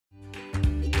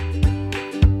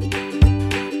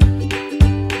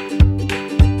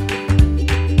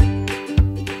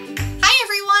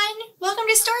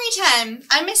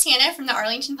I'm Miss Hannah from the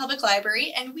Arlington Public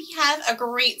Library, and we have a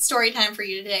great story time for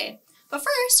you today. But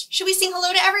first, should we sing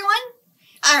hello to everyone?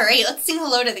 All right, let's sing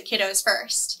hello to the kiddos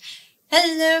first.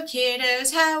 Hello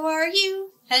kiddos, how are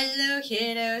you? Hello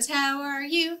kiddos, how are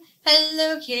you?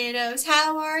 Hello kiddos,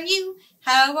 how are you?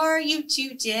 How are you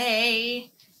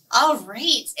today? All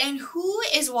right, and who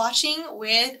is watching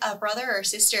with a brother or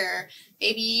sister?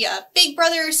 Maybe a big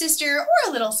brother or sister or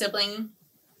a little sibling.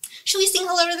 Should we sing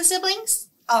hello to the siblings?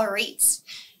 All right.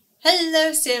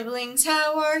 Hello siblings,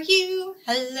 how are you?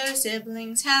 Hello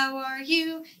siblings, how are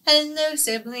you? Hello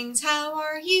siblings, how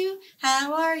are you?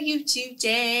 How are you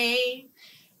today?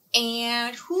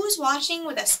 And who's watching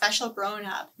with a special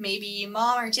grown-up? Maybe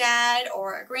mom or dad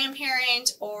or a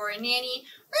grandparent or a nanny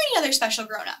or any other special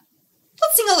grown-up.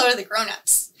 Let's sing hello to the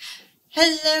grown-ups.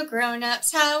 Hello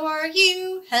grown-ups, how are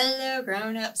you? Hello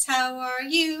grown-ups, how are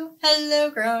you? Hello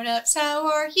grown-ups, how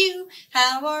are you?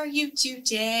 How are you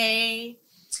today?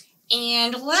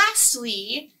 And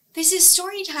lastly, this is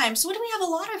story time. So what do we have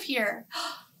a lot of here?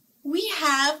 We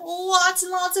have lots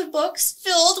and lots of books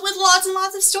filled with lots and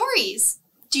lots of stories.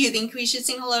 Do you think we should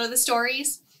sing hello to the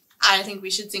stories? I think we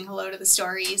should sing hello to the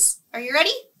stories. Are you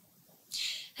ready?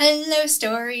 Hello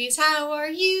stories, how are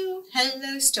you?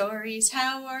 Hello stories,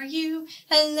 how are you?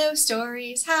 Hello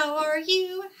stories, how are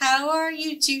you? How are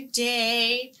you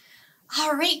today?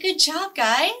 All right, good job,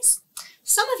 guys.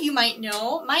 Some of you might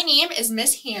know my name is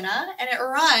Miss Hannah, and it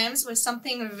rhymes with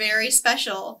something very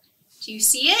special. Do you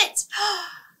see it?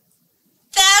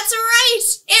 That's right!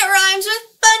 It rhymes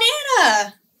with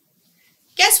banana!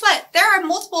 Guess what? There are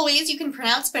multiple ways you can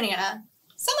pronounce banana.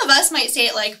 Some of us might say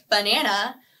it like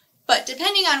banana, but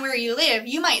depending on where you live,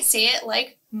 you might say it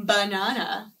like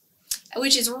banana,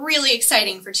 which is really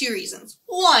exciting for two reasons.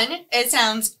 One, it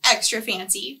sounds extra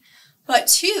fancy. But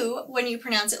two, when you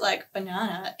pronounce it like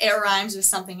banana, it rhymes with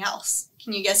something else.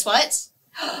 Can you guess what?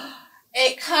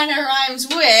 It kind of rhymes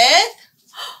with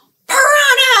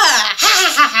piranha!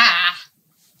 Ha ha ha!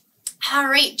 All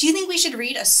right, do you think we should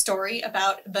read a story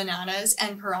about bananas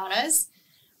and piranhas?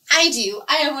 I do.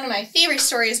 I have one of my favorite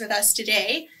stories with us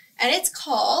today, and it's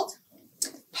called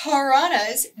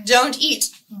Piranhas Don't Eat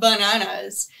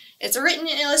Bananas. It's written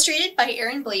and illustrated by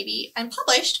Aaron Blaby and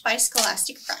published by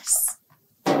Scholastic Press.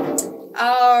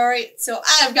 All right, so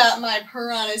I've got my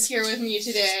piranhas here with me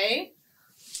today.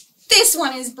 This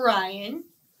one is Brian.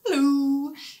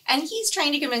 Hello. And he's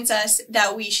trying to convince us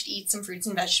that we should eat some fruits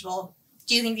and vegetables.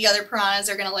 Do you think the other piranhas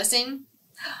are going to listen?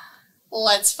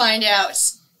 Let's find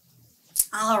out.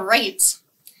 All right.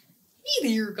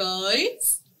 Hey there,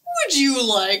 guys. Would you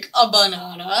like a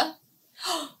banana?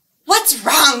 What's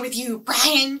wrong with you,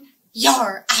 Brian?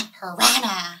 You're a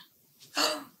piranha.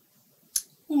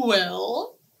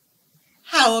 Well,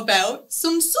 how about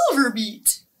some silver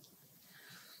beet?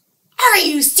 Are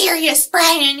you serious,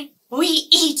 Brian? We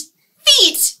eat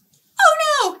feet. Oh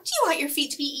no, do you want your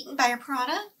feet to be eaten by a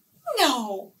piranha?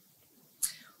 No.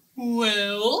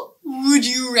 Well, would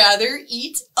you rather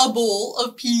eat a bowl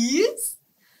of peas?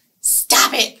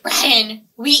 Stop it, Brian.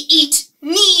 We eat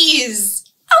knees.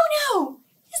 Oh no,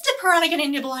 is the piranha gonna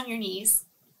nibble on your knees?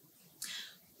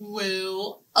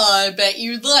 Well, I bet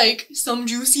you'd like some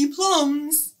juicy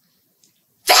plums.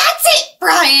 That's it,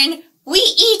 Brian! We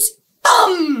eat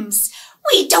bums!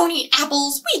 We don't eat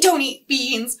apples, we don't eat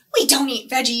beans, we don't eat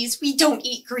veggies, we don't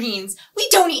eat greens, we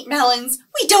don't eat melons,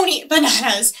 we don't eat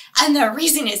bananas. And the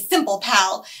reason is simple,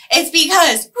 pal. It's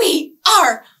because we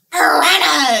are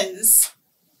piranhas!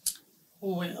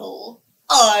 Well,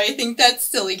 I think that's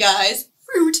silly, guys.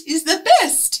 Fruit is the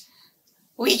best.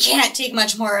 We can't take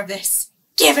much more of this.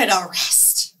 Give it a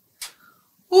rest.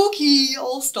 Okay,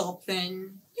 I'll stop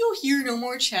then. You'll hear no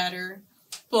more chatter,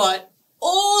 but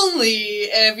only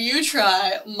if you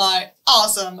try my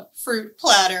awesome fruit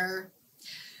platter.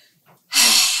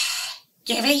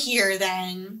 Give it here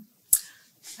then.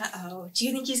 Uh-oh, do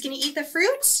you think he's gonna eat the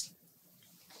fruit?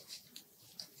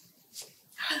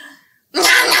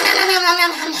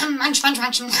 Munch, munch,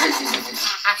 munch.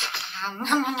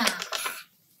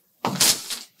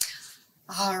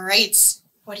 All right,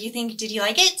 what do you think? Did you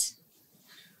like it?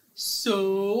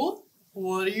 So,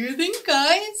 what do you think,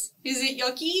 guys? Is it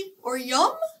yucky or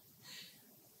yum?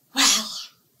 Well,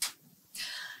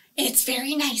 it's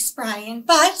very nice, Brian,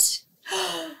 but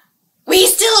we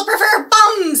still prefer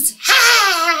bums!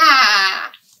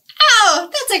 Ha! Oh,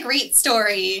 that's a great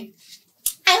story.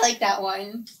 I like that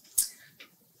one.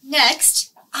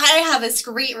 Next, I have this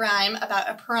great rhyme about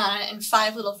a piranha and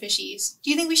 5 little fishies. Do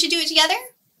you think we should do it together?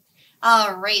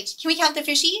 All right, can we count the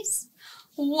fishies?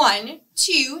 1,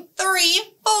 2, 3,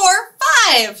 4,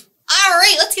 5. All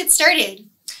right, let's get started.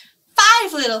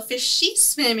 5 little fishies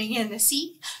swimming in the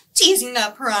sea. teasing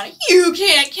the piranha. You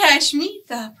can't catch me.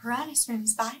 The piranha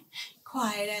swims by,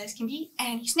 quiet as can be,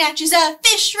 and he snatches a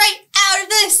fish right out of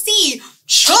the sea.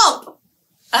 Chomp!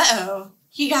 Uh-oh,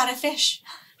 he got a fish.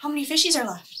 How many fishies are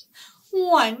left?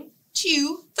 1,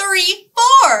 2, 3,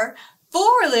 4.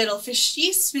 4 little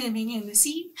fishies swimming in the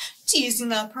sea, teasing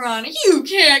the piranha. You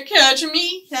can't catch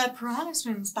me. The piranha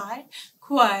swims by,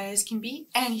 quiet as can be,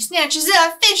 and he snatches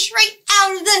a fish right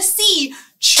out of the sea.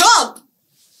 Chomp!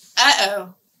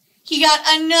 Uh-oh, he got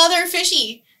another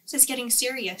fishy. So it's getting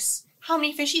serious. How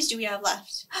many fishies do we have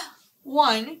left?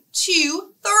 1,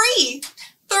 2, 3.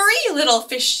 3 little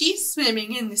fishies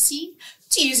swimming in the sea,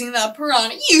 teasing the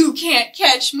piranha. You can't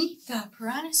catch me. The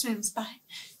piranha swims by,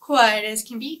 quiet as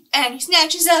can be, and he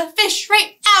snatches a fish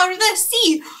right out of the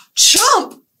sea.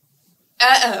 Chomp!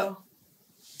 Uh-oh.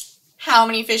 How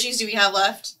many fishies do we have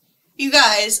left? You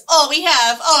guys, all we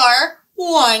have are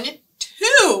 1,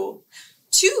 2.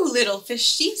 2 little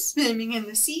fishies swimming in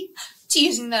the sea,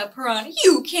 teasing the piranha.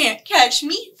 You can't catch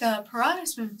me. The piranha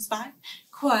swims by,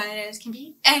 quiet as can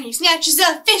be, and he snatches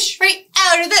a fish right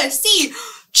out of the sea.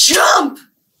 Jump!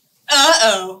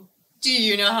 Uh-oh. Do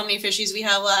you know how many fishies we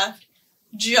have left?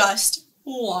 Just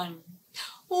 1.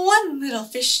 1 little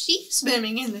fishy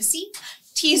swimming in the sea,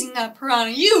 teasing the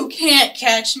piranha. You can't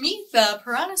catch me. The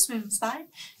piranha swims by,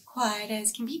 quiet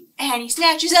as can be, and he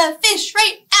snatches a fish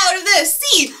right out of the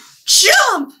sea.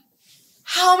 Jump!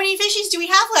 How many fishies do we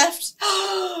have left?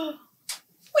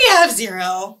 We have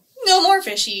 0. No more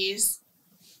fishies.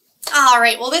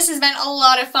 Alright, well this has been a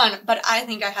lot of fun, but I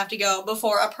think I have to go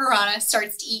before a piranha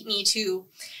starts to eat me too.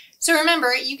 So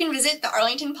remember, you can visit the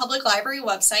Arlington Public Library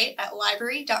website at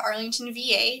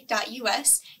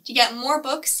library.arlingtonva.us to get more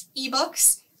books,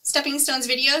 ebooks, stepping stones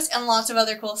videos, and lots of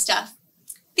other cool stuff.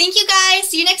 Thank you guys!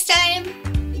 See you next time!